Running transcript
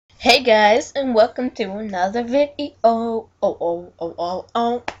Hey guys, and welcome to another video. No,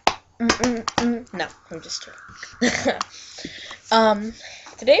 I'm just kidding.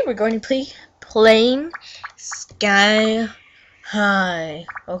 Today we're going to be playing Sky High.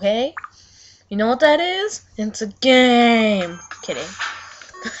 Okay, you know what that is? It's a game. Kidding.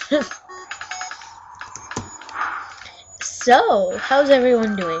 So, how's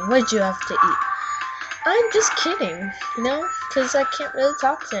everyone doing? What'd you have to eat? I'm just kidding, because I can't really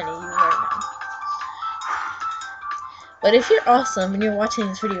talk to any of you right now. But if you're awesome and you're watching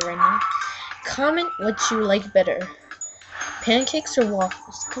this video right now, comment what you like better, pancakes or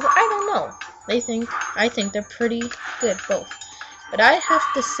waffles, because I don't know. I think they're pretty good, both. But I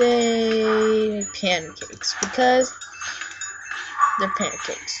have to say pancakes, because they're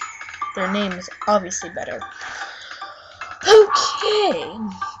pancakes. Their name is obviously better. Okay.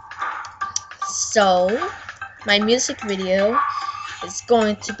 So, my music video is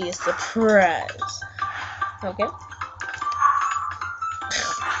going to be a surprise. Okay?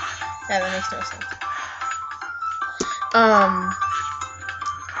 Yeah, that makes no sense.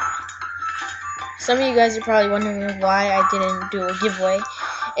 Some of you guys are probably wondering why I didn't do a giveaway.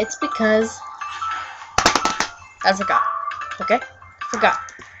 It's because I forgot. Okay? Forgot.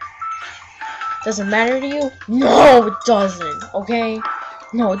 Doesn't matter to you? No, it doesn't. Okay?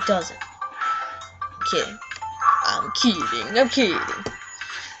 No, it doesn't. I'm kidding. I'm kidding. I'm kidding.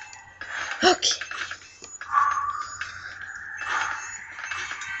 Okay.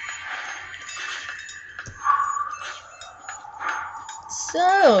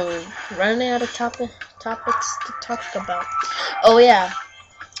 So, running out of topics to talk about. Oh yeah,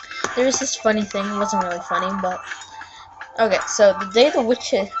 there was this funny thing. It wasn't really funny, but okay. So the day the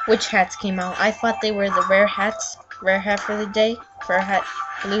witch hats came out, I thought they were the rare hat for the day, for a hat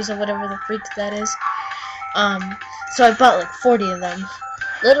palooza, whatever the freak that is. So I bought like 40 of them.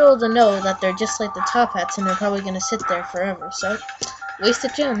 Little to know that they're just like the top hats, and they're probably gonna sit there forever. So,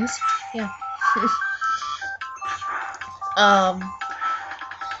 wasted gems. Yeah. I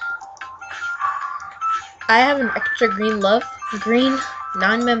have an extra green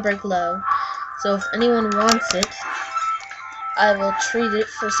non-member glove, so if anyone wants it, I will trade it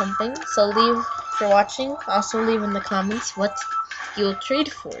for something. So if you're watching, also leave in the comments what you'll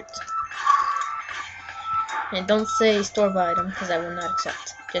trade for it. And don't say store-bought item, because I will not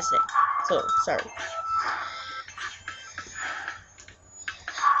accept. Just say. So, sorry.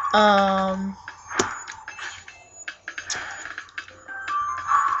 I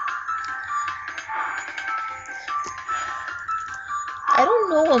don't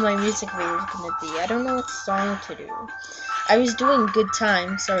know what my music video is gonna be. I don't know what song to do. I was doing Good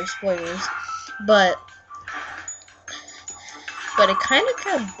Time, sorry spoilers, but it kind of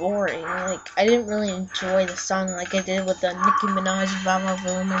got boring. Like, I didn't really enjoy the song like I did with the Nicki Minaj, Vava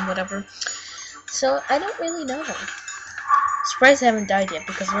Boom, and whatever. So, I don't really know. Surprised I haven't died yet,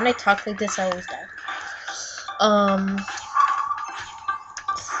 because when I talk like this, I always die. I'm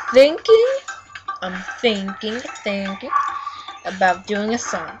thinking about doing a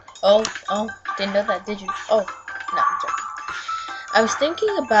song. Oh, didn't know that, did you? Oh, no, I'm joking. I was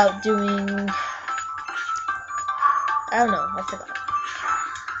thinking about doing, I don't know, I forgot.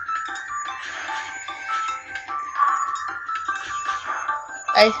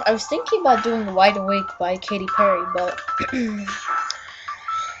 I was thinking about doing Wide Awake by Katy Perry, but a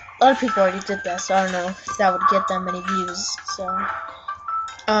lot of people already did that, so I don't know if that would get that many views. So,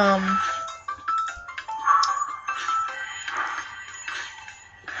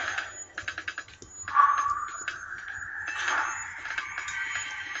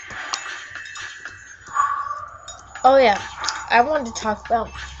 oh yeah, I wanted to talk about,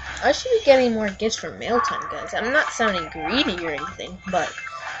 I should be getting more gifts from Mailtime, guys. I'm not sounding greedy or anything, but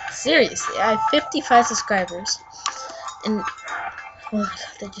seriously, I have 55 subscribers, and oh my god,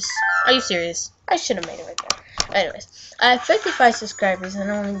 are you serious? I should have made it right there. Anyways, I have 55 subscribers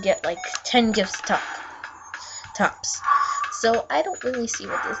and I only get like 10 gifts tops. So I don't really see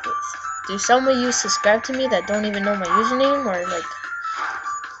what this is. Do some of you subscribe to me that don't even know my username, or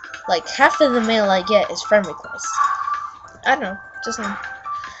like half of the mail I get is friend requests? I don't know,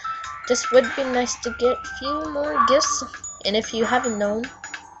 just would be nice to get a few more gifts. And if you haven't known,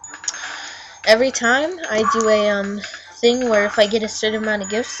 every time I do a thing where if I get a certain amount of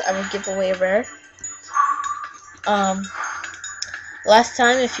gifts, I will give away a rare. Last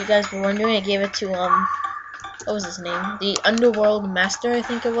time, if you guys were wondering, I gave it to what was his name? The Underworld Master, I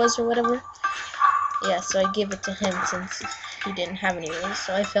think it was, or whatever. Yeah, so I gave it to him since he didn't have any ways,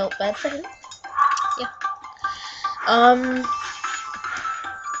 so I felt bad for him. Yeah.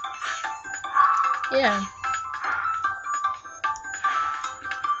 Yeah.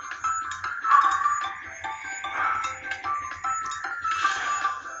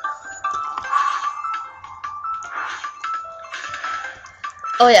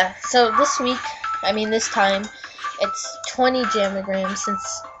 Oh yeah, so this week, this time, it's 20 Jamagrams.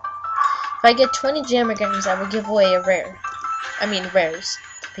 Since if I get 20 Jamagrams, I will give away a rare. Rares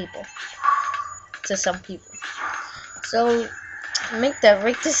to some people. So make that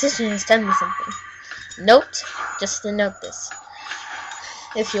right decision and send me something. Note, just to note this.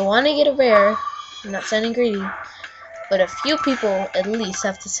 If you want to get a rare, I'm not sounding greedy, but a few people at least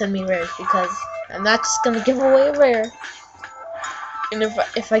have to send me rares, because I'm not just gonna give away a rare. And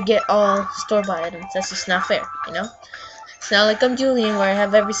if I get all store-bought items, that's just not fair, you know? It's not like I'm Julian where I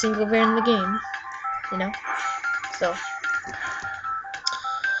have every single rare in the game, you know? So,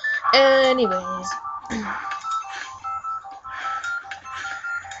 anyways.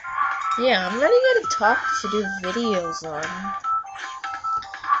 Yeah, I'm running out of topics to do videos on.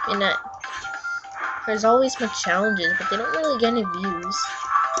 There's always my challenges, but they don't really get any views.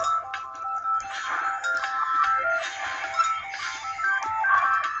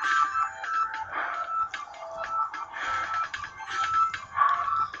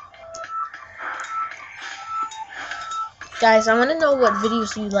 Guys, I want to know what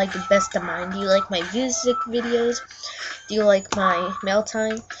videos you like best of mine. Do you like my music videos? Do you like my mail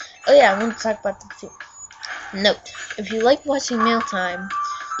time? Oh yeah, I want to talk about them too. Note, if you like watching mail time,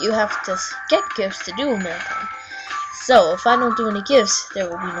 you have to get gifts to do a mail time. So, if I don't do any gifts, there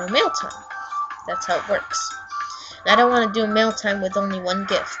will be no mail time. That's how it works. And I don't want to do a mail time with only one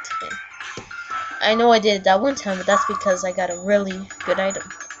gift. And I know I did it that one time, but that's because I got a really good item.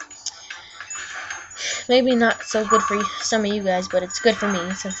 Maybe not so good for some of you guys, but it's good for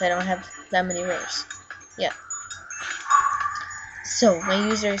me since I don't have that many rares. Yeah. So, my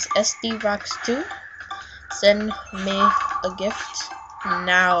user is SDRocks2. Send me a gift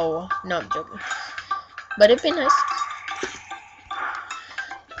now. No, I'm joking. But it'd be nice.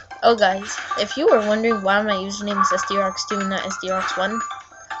 Oh, guys, if you were wondering why my username is SDRocks2 and not SDRocks1,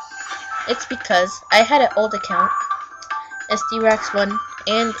 it's because I had an old account, SDRocks1,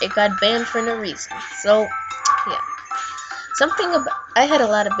 and it got banned for no reason. So, yeah. I had a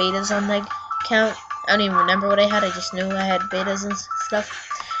lot of betas on that account. I don't even remember what I had. I just knew I had betas and stuff.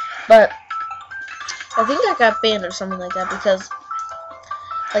 But I think I got banned or something like that because,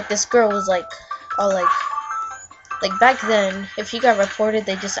 like, this girl was all like back then, if you got reported,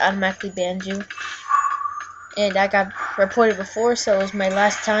 they just automatically banned you. And I got reported before, so it was my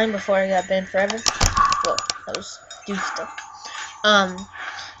last time before I got banned forever. Whoa, that was dude stuff.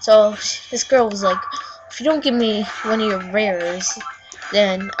 So this girl was like, if you don't give me one of your rares,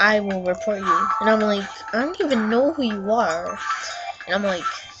 then I will report you. And I'm like, I don't even know who you are. And I'm like,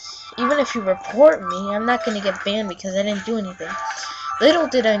 even if you report me, I'm not gonna get banned because I didn't do anything. Little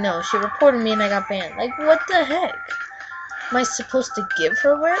did I know, she reported me and I got banned. Like, what the heck? Am I supposed to give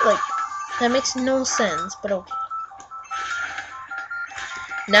her rare? Like, that makes no sense, but okay.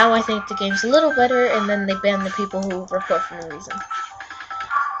 Now I think the game's a little better, and then they ban the people who report for no reason.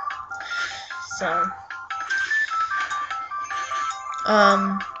 So,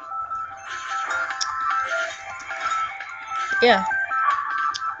 yeah.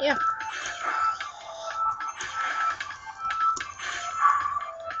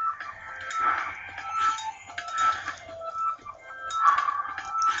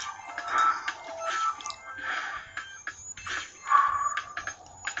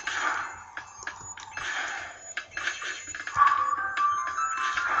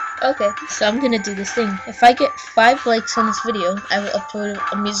 Okay, so I'm gonna do this thing. If I get 5 likes on this video, I will upload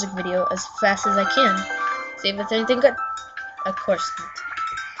a music video as fast as I can. See if it's anything good. Of course not.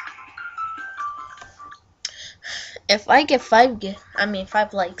 If I get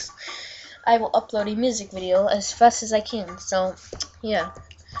 5 likes, I will upload a music video as fast as I can. So, yeah.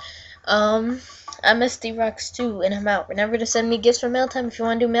 I'm SDRocks2, and I'm out. Remember to send me gifts for mail time. If you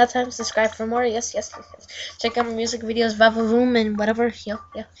want to do mail time, subscribe for more. Yes. Check out my music videos, Vavavoom, and whatever. Yeah.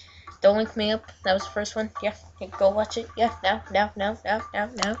 Don't link me up. That was the first one. Yeah, go watch it. Yeah, now.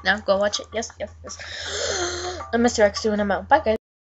 Go watch it. Yes. I'm SDRocks2, and I'm out. Bye, guys.